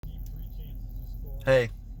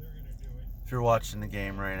Hey, if you're watching the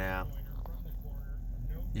game right now,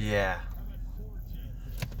 yeah,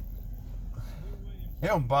 it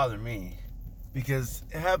don't bother me because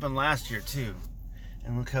it happened last year too,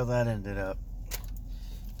 and look how that ended up.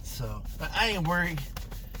 So I ain't worried.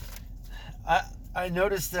 I I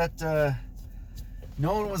noticed that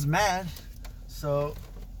no one was mad, so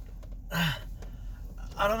I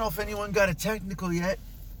don't know if anyone got a technical yet.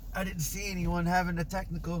 I didn't see anyone having a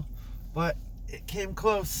technical, but it came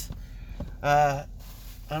close. Uh,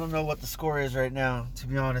 I don't know what the score is right now. To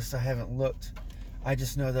be honest, I haven't looked. I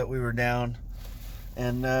just know that we were down.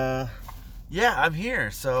 And yeah, I'm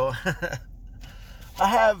here. So I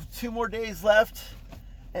have 2 more days left.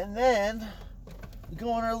 And then we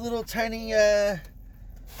go on our little tiny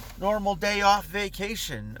normal day off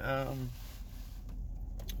vacation.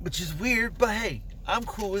 Which is weird, but hey, I'm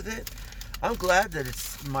cool with it. I'm glad that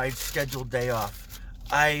it's my scheduled day off.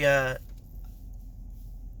 I'm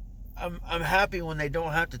happy when they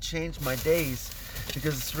don't have to change my days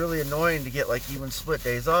because it's really annoying to get like even split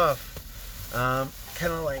days off.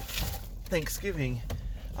 Kind of like Thanksgiving.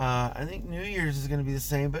 I think New Year's is going to be the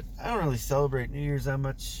same, but I don't really celebrate New Year's that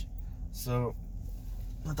much, so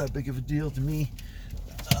not that big of a deal to me.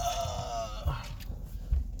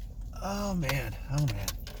 Oh man, oh man.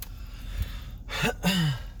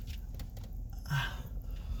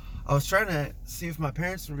 I was trying to see if my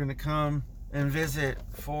parents were going to come and visit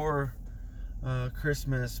for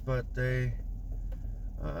Christmas, but they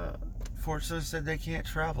fortunately said they can't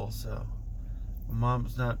travel, so my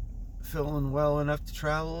mom's not feeling well enough to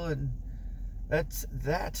travel, and that's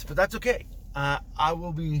that. But that's okay. I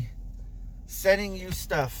will be sending you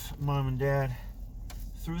stuff, Mom and Dad,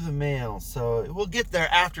 through the mail, so we'll get there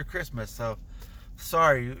after Christmas. So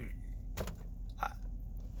sorry, I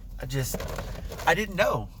just I didn't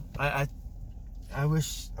know. I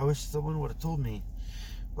wish someone would have told me,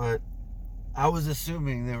 but I was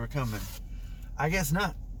assuming they were coming. I guess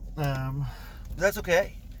not. That's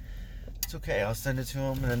okay. It's okay. I'll send it to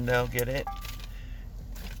them and they'll get it.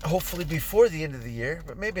 Hopefully before the end of the year,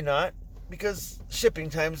 but maybe not because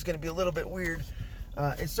shipping time is going to be a little bit weird.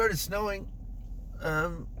 It started snowing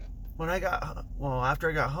when after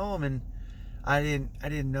I got home, and I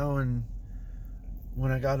didn't know, and when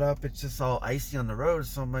I got up, it's just all icy on the road.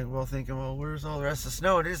 So I'm like, thinking, where's all the rest of the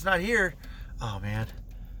snow? And it's not here. Oh man,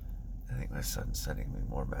 I think my son's sending me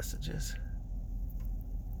more messages.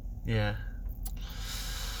 Yeah.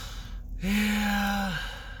 Yeah.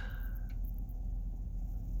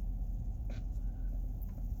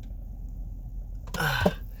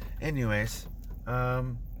 Anyways, I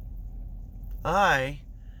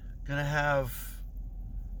gonna have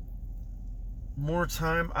more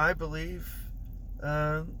time, I believe,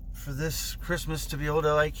 for this Christmas to be able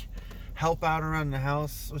to like help out around the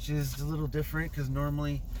house, which is a little different because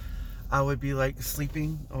normally I would be like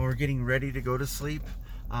sleeping or getting ready to go to sleep,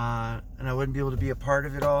 and I wouldn't be able to be a part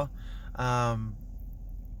of it all.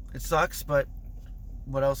 It sucks, but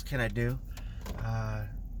what else can I do?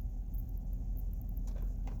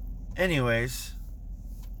 Anyways,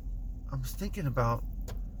 I was thinking about.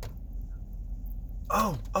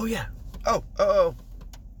 Oh yeah. Oh.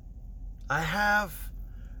 I have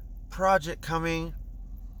project coming.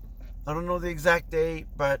 I don't know the exact date,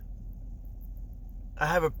 but I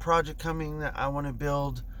have a project coming that I want to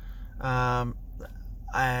build. I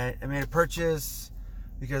made a purchase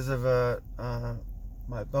because of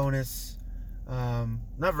my bonus.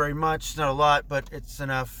 Not very much, not a lot, but it's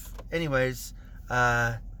enough. Anyways,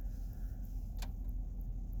 I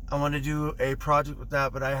want to do a project with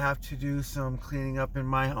that, but I have to do some cleaning up in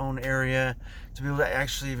my own area to be able to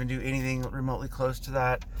actually even do anything remotely close to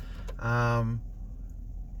that. And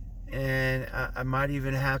I might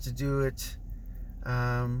even have to do it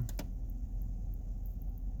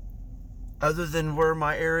other than where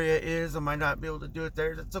my area is. I might not be able to do it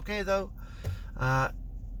there. That's okay though. I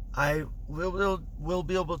will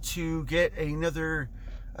be able to get another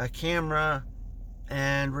camera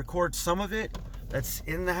and record some of it that's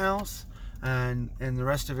in the house, and the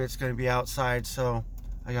rest of it's going to be outside. So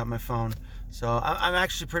I got my phone. So I'm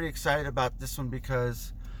actually pretty excited about this one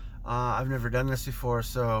because I've never done this before.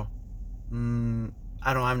 So I don't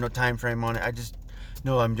have no time frame on it. I just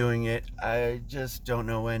know I'm doing it. I just don't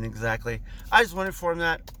know when exactly. I just want to inform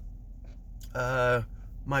that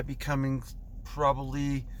might be coming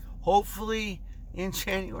probably, hopefully in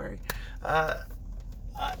January. I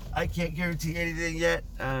can't guarantee anything yet.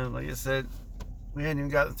 Like I said, we hadn't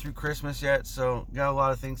even gotten through Christmas yet, so got a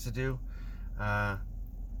lot of things to do. Yeah.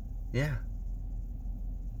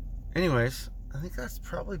 Anyways, I think that's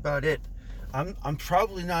probably about it. I'm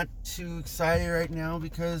probably not too excited right now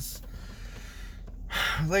because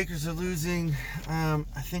Lakers are losing. I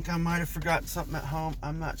think I might have forgotten something at home.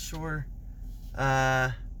 I'm not sure.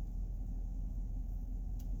 Not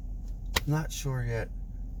sure yet.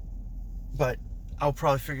 But I'll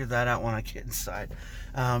probably figure that out when I get inside.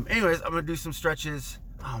 Anyways, I'm going to do some stretches.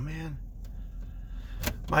 Oh, man.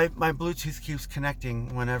 My Bluetooth keeps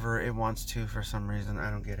connecting whenever it wants to for some reason. I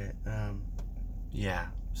don't get it. Yeah.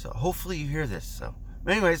 So hopefully you hear this. So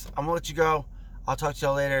anyways, I'm going to let you go. I'll talk to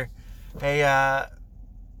y'all later. Hey,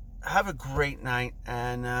 have a great night.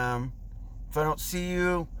 And if I don't see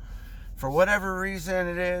you for whatever reason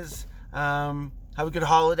it is, have a good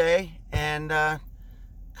holiday. And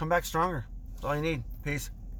come back stronger. That's all you need. Peace.